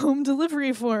illustrations and home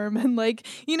delivery form, and like,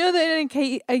 that in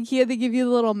IKEA they give you the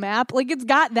little map, like it's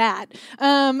got that.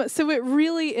 So it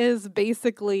really is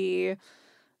basically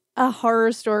a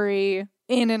horror story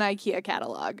in an IKEA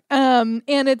catalog. And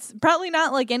it's probably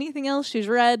not like anything else she's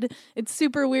read. It's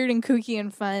super weird and kooky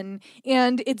and fun.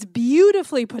 And it's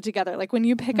beautifully put together. Like when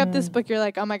you pick up this book, you're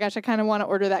like, oh my gosh, I kind of want to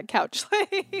order that couch.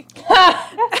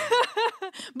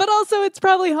 But also it's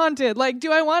probably haunted. Like,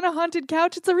 do I want a haunted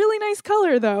couch? It's a really nice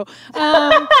color though.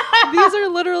 These are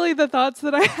literally the thoughts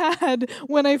that I had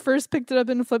when I first picked it up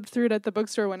and flipped through it at the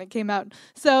bookstore when it came out.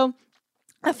 So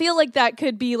I feel like that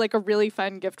could be like a really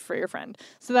fun gift for your friend.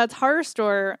 So that's Horror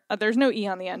Store. There's no E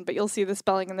on the end, but you'll see the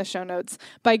spelling in the show notes,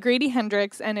 by Grady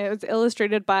Hendrix, and it was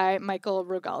illustrated by Michael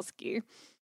Rogalski.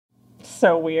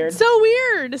 So weird. So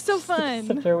weird. So fun.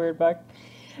 Such a weird book.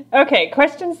 Okay,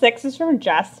 question 6 is from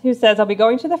Jess, who says, I'll be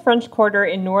going to the French Quarter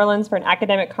in New Orleans for an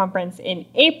academic conference in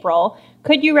April.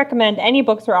 Could you recommend any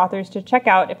books or authors to check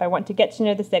out if I want to get to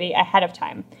know the city ahead of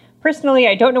time? Personally,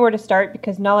 I don't know where to start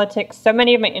because NOLA ticks so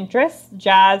many of my interests: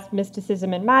 jazz,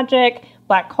 mysticism and magic,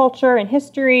 Black culture and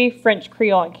history, French,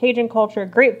 Creole, and Cajun culture,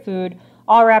 great food,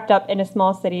 all wrapped up in a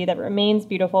small city that remains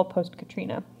beautiful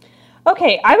post-Katrina.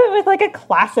 Okay, I went with like a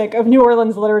classic of New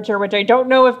Orleans literature, which I don't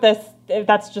know if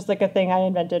that's just like a thing I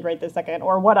invented right this second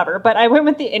or whatever, but I went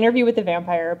with The Interview with the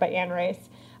Vampire by Anne Rice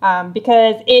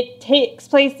because it takes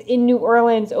place in New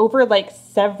Orleans over like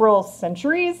several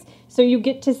centuries, so you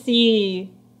get to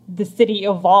see the city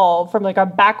evolve from like a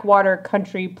backwater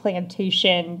country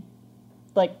plantation,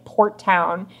 like port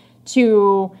town,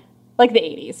 to like the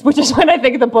 80s, which is when I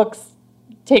think the book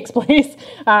takes place.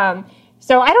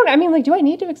 So do I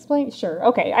need to explain? Sure.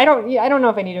 Okay. I don't know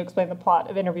if I need to explain the plot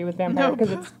of Interview with Vampire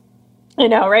because it's, I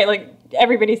know, right? Like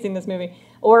everybody's seen this movie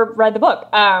or read the book.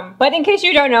 But in case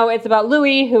you don't know, it's about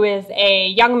Louis, who is a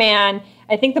young man.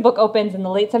 I think the book opens in the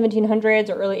late 1700s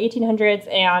or early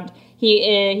 1800s, and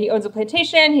he owns a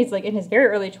plantation. He's like in his very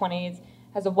early 20s,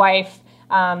 has a wife.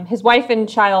 His wife and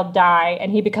child die,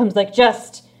 and he becomes like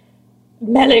just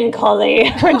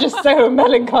melancholy, just so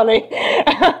melancholy.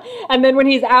 And then when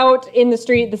he's out in the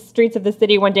streets of the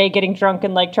city one day getting drunk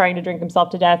and like trying to drink himself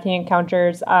to death, he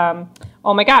encounters, oh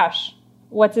my gosh,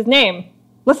 what's his name?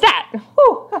 Lestat.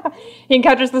 He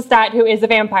encounters Lestat, who is a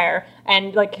vampire,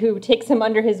 and like who takes him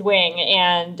under his wing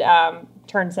and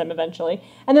turns him eventually.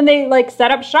 And then they like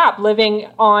set up shop living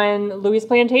on Louis'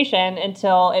 plantation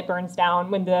until it burns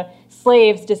down when the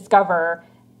slaves discover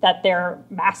that their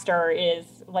master is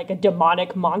like a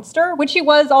demonic monster, which he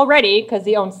was already because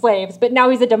he owned slaves, but now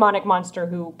he's a demonic monster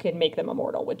who can make them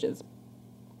immortal, which is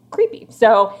creepy.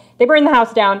 So they burn the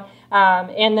house down,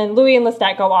 and then Louis and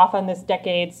Lestat go off on this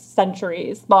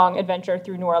centuries-long adventure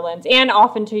through New Orleans and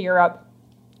off into Europe.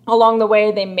 Along the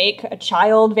way, they make a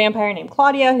child vampire named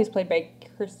Claudia, who's played by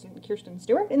Kirsten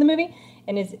Stewart in the movie,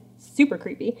 and is super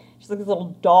creepy. She's like this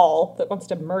little doll that wants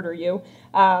to murder you.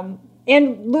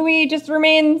 And Louis just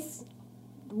remains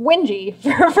whingy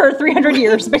for 300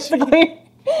 years, basically.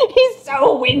 He's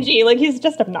so whingy. Like, he's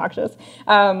just obnoxious.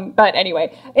 But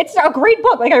anyway, it's a great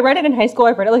book. Like, I read it in high school.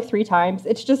 I've read it like 3 times.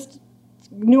 It's just,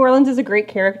 New Orleans is a great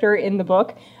character in the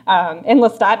book. And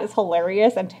Lestat is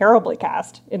hilarious and terribly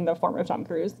cast in the form of Tom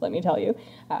Cruise, let me tell you.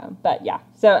 But yeah.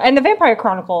 So, and the Vampire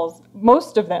Chronicles,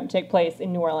 most of them take place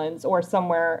in New Orleans or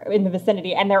somewhere in the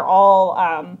vicinity. And they're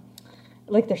all,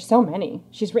 like, there's so many.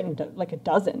 She's written like a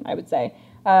dozen, I would say.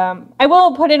 I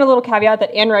will put in a little caveat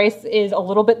that Anne Rice is a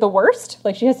little bit the worst.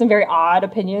 Like, she has some very odd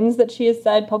opinions that she has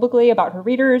said publicly about her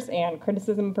readers and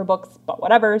criticism for books, but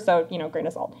whatever. So, grain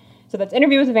of salt. So that's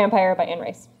Interview with a Vampire by Anne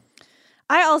Rice.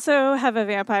 I also have a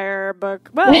vampire book.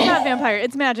 Well, it's not vampire.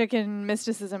 It's magic and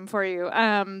mysticism for you.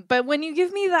 But when you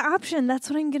give me the option, that's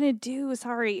what I'm going to do.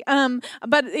 Sorry.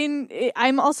 But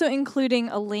I'm also including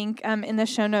a link in the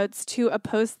show notes to a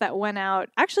post that went out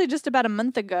actually just about a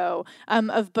month ago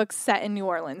of books set in New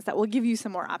Orleans that will give you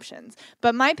some more options.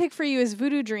 But my pick for you is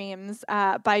Voodoo Dreams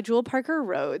by Jewel Parker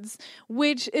Rhodes,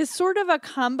 which is sort of a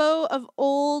combo of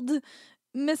old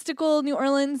mystical New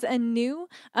Orleans and new.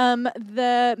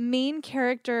 The main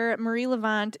character, Marie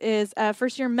Levant, is a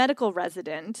first-year medical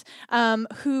resident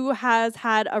who has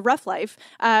had a rough life.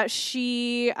 Her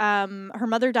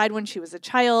mother died when she was a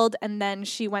child, and then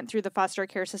she went through the foster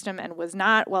care system and was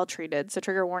not well treated. So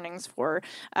trigger warnings for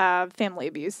family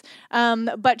abuse.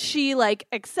 But she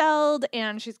excelled,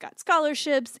 and she's got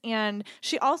scholarships, and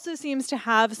she also seems to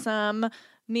have some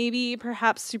maybe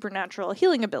perhaps supernatural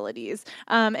healing abilities.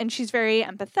 And she's very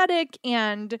empathetic,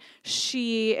 and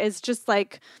she is just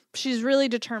she's really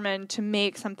determined to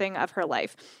make something of her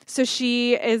life. So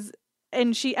she ends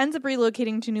up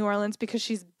relocating to New Orleans because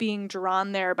she's being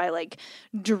drawn there by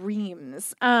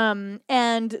dreams. And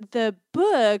the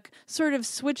book sort of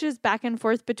switches back and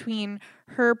forth between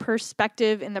her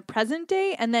perspective in the present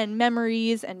day and then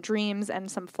memories and dreams and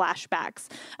some flashbacks.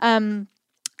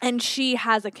 And she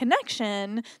has a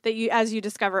connection that as you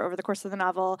discover over the course of the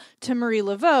novel, to Marie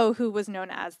Laveau, who was known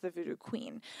as the Voodoo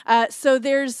Queen. So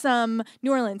there's some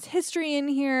New Orleans history in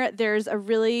here. There's a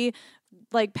really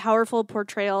like powerful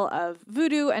portrayal of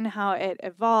voodoo and how it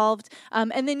evolved.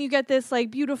 And then you get this like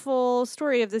beautiful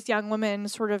story of this young woman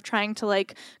sort of trying to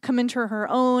like come into her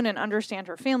own and understand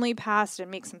her family past and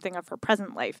make something of her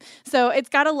present life. So it's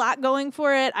got a lot going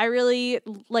for it. I really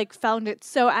like found it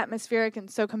so atmospheric and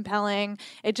so compelling.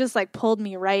 It just like pulled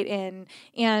me right in.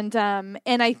 And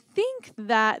I think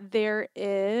that there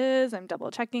is, I'm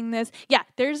double checking this. Yeah,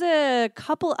 there's a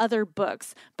couple other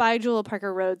books by Jewel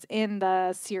Parker Rhodes in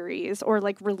the series or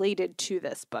like related to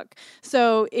this book.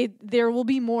 So there will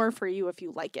be more for you if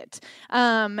you like it.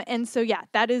 And so, yeah,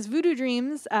 that is Voodoo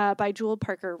Dreams by Jewel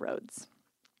Parker Rhodes.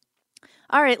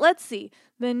 All right, let's see.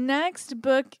 The next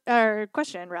book, or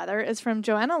question rather, is from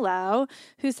Joanna Lau,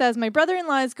 who says, my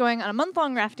brother-in-law is going on a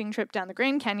month-long rafting trip down the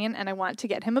Grand Canyon, and I want to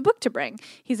get him a book to bring.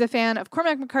 He's a fan of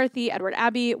Cormac McCarthy, Edward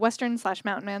Abbey,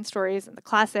 Western/Mountain Man stories, and the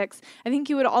classics. I think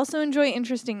he would also enjoy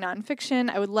interesting nonfiction.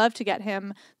 I would love to get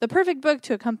him the perfect book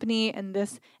to accompany in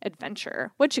this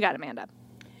adventure. What you got, Amanda?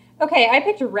 Okay, I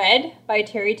picked Red by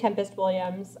Terry Tempest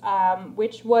Williams,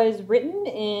 which was written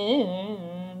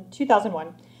in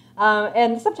 2001.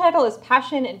 And the subtitle is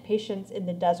Passion and Patience in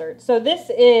the Desert. So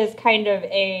this is kind of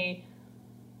a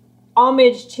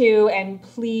homage to and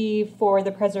plea for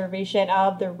the preservation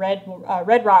of the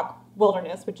Red Rock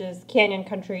Wilderness, which is canyon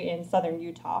country in southern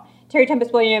Utah. Terry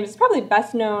Tempest Williams is probably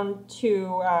best known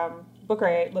to book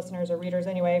riot listeners or readers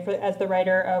anyway as the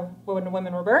writer of When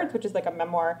Women Were Birds, which is like a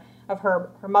memoir of her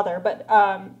mother. But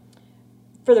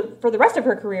for the rest of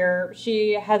her career,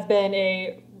 she has been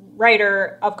a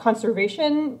writer of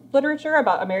conservation literature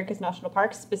about America's national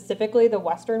parks, specifically the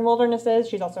western wildernesses.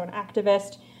 She's also an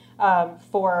activist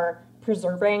for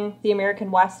preserving the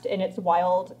American West in its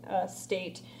wild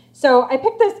state. So I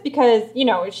picked this because,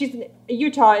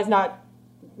 Utah is not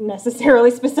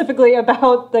necessarily specifically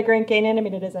about the Grand Canyon. I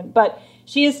mean, it isn't, but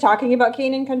she is talking about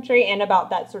Canyon country and about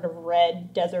that sort of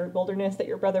red desert wilderness that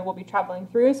your brother will be traveling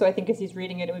through. So I think as he's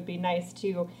reading it, it would be nice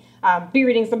to be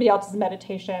reading somebody else's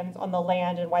meditations on the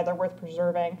land and why they're worth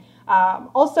preserving.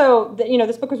 Also,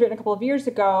 this book was written a couple of years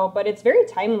ago, but it's very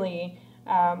timely.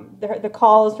 The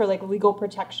calls for like legal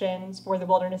protections for the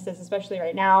wildernesses, especially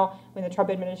right now when the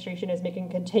Trump administration is making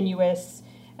continuous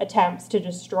attempts to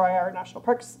destroy our national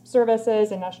parks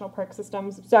services and national park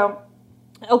systems. So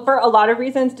for a lot of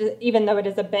reasons, even though it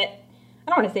is a bit, I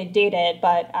don't want to say dated,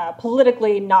 but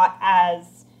politically not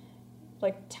as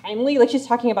like timely. Like she's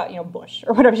talking about, Bush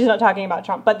or whatever. She's not talking about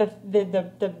Trump, but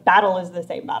the battle is the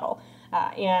same battle.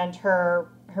 And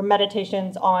her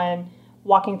meditations on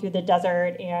walking through the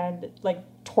desert and like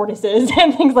tortoises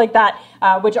and things like that,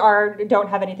 which don't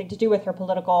have anything to do with her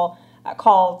political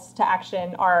calls to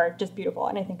action, are just beautiful.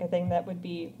 And I think a thing that would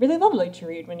be really lovely to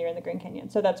read when you're in the Grand Canyon.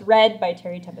 So that's Red by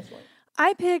Terry Tempest Williams.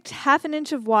 I picked Half an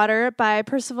Inch of Water by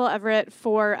Percival Everett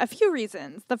for a few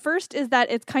reasons. The first is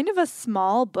that it's kind of a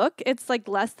small book. It's like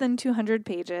less than 200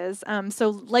 pages, so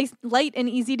light and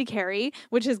easy to carry,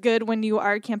 which is good when you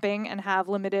are camping and have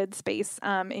limited space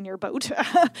in your boat.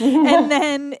 And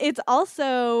then it's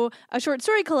also a short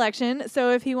story collection,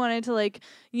 so if you wanted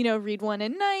to read one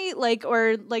at night,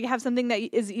 or have something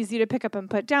that is easy to pick up and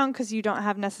put down because you don't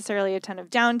have necessarily a ton of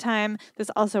downtime,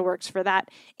 this also works for that.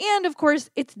 And of course,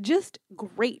 it's just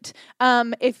great.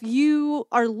 If you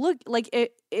are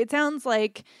it sounds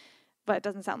like, but it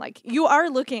doesn't sound like, you are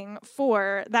looking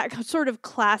for that sort of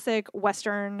classic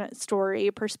Western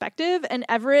story perspective, and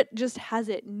Everett just has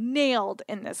it nailed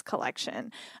in this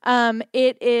collection.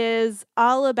 It is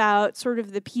all about sort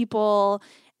of the people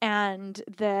and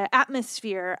the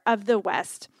atmosphere of the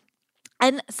West.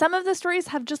 And some of the stories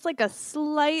have just like a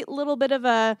slight little bit of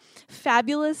a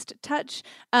fabulist touch.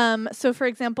 So, for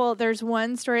example, there's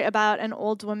one story about an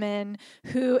old woman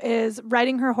who is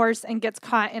riding her horse and gets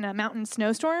caught in a mountain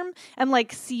snowstorm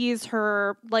and sees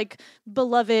her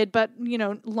beloved but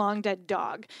long dead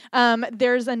dog.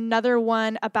 There's another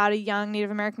one about a young Native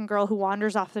American girl who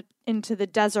wanders off into the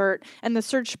desert, and the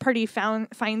search party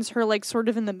finds her sort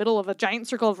of in the middle of a giant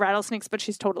circle of rattlesnakes, but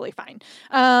she's totally fine.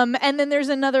 And then there's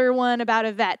another one about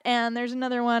a vet, and there's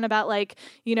another one about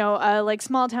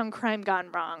small town crime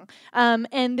gone wrong.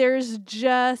 And there's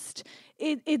just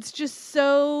it's just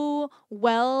so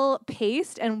well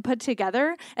paced and put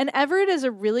together. And Everett is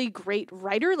a really great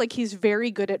writer. He's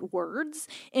very good at words,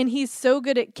 and he's so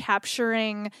good at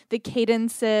capturing the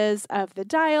cadences of the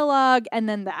dialogue and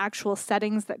then the actual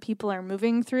settings that people are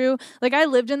moving through. I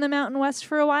lived in the Mountain West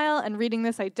for a while, and reading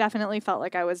this, I definitely felt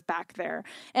like I was back there.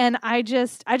 And I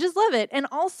just love it. And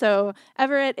also,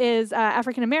 Everett is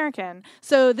African American,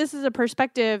 so this is a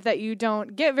perspective that you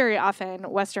don't get very often,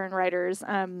 Western writers.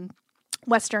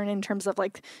 Western in terms of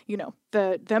like, you know,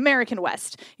 the American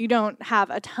West. You don't have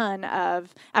a ton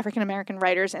of African-American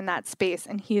writers in that space.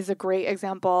 And he's a great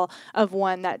example of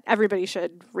one that everybody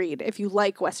should read if you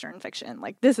like Western fiction.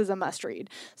 Like, this is a must read.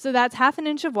 So that's Half an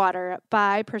Inch of Water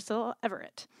by Percival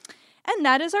Everett. And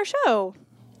that is our show.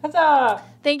 Huzzah!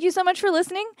 Thank you so much for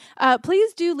listening.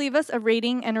 Please do leave us a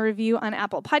rating and a review on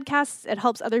Apple Podcasts. It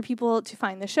helps other people to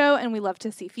find the show, and we love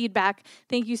to see feedback.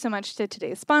 Thank you so much to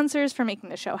today's sponsors for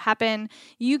making the show happen.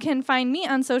 You can find me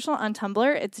on social on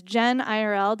Tumblr. It's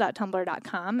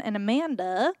jenirl.tumblr.com. And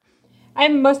Amanda?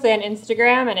 I'm mostly on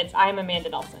Instagram, and it's I'm Amanda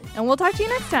Nelson. And we'll talk to you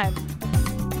next time.